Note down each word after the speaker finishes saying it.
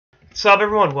What's up,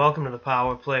 everyone? Welcome to the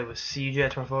Power Play with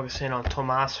CJ. We're focusing on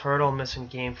Tomas Hertl missing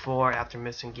Game 4 after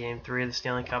missing Game 3 of the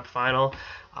Stanley Cup Final.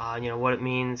 What it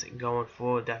means going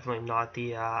forward, definitely not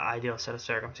the ideal set of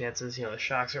circumstances. The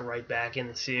Sharks are right back in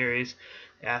the series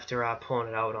after pulling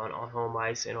it out on home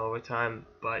ice in overtime.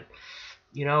 But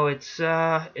it's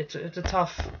a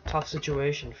tough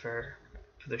situation for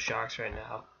the Sharks right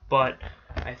now. But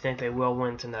I think they will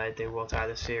win tonight. They will tie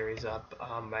the series up.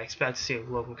 I expect to see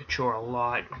Logan Couture a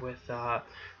lot with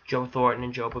Joe Thornton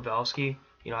and Joe Pavelski.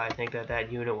 I think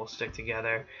that unit will stick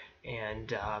together, and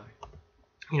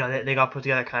they got put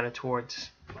together kind of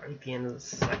towards the end of the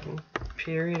second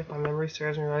period, if my memory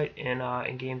serves me right,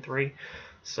 in Game 3.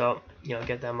 So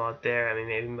get them out there. I mean,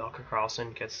 maybe Melker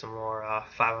Karlsson gets some more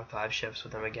 5-on-5 shifts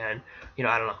with them again. I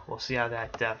don't know. We'll see how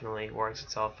that definitely works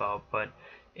itself out, but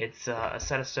it's a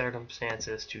set of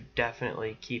circumstances to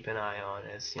definitely keep an eye on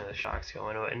as the Sharks go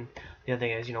into it. And the other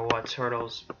thing is, what's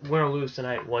Hertl's win or lose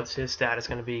tonight? What's his status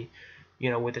going to be?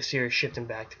 With the series shifting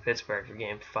back to Pittsburgh for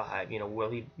Game 5,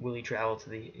 will he travel to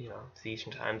the to the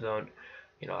Eastern Time Zone?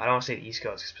 I don't want to say the East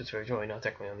Coast because Pittsburgh's really not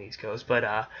technically on the East Coast, but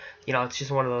it's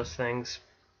just one of those things.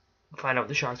 Find out what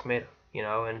the Sharks made,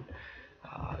 and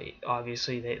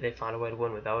obviously they found a way to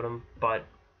win without him, but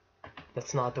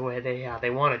that's not the way they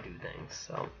want to do things.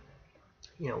 So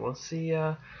we'll see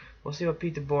what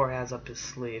Pete DeBoer has up his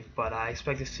sleeve. But I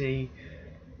expect to see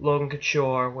Logan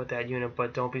Couture with that unit.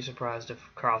 But don't be surprised if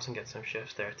Karlsson gets some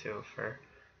shifts there too for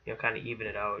kind of even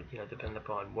it out. Depending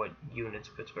upon what units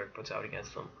Pittsburgh puts out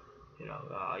against them. You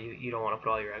don't want to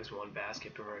put all your eggs in one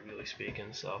basket, proverbially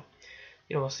speaking. So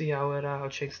we'll see how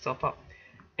it shakes itself up.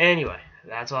 Anyway,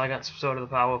 that's all I got in this episode of the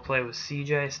Power Play with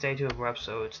CJ. Stay tuned for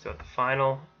episodes throughout the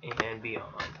final and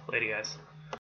beyond. Later, guys.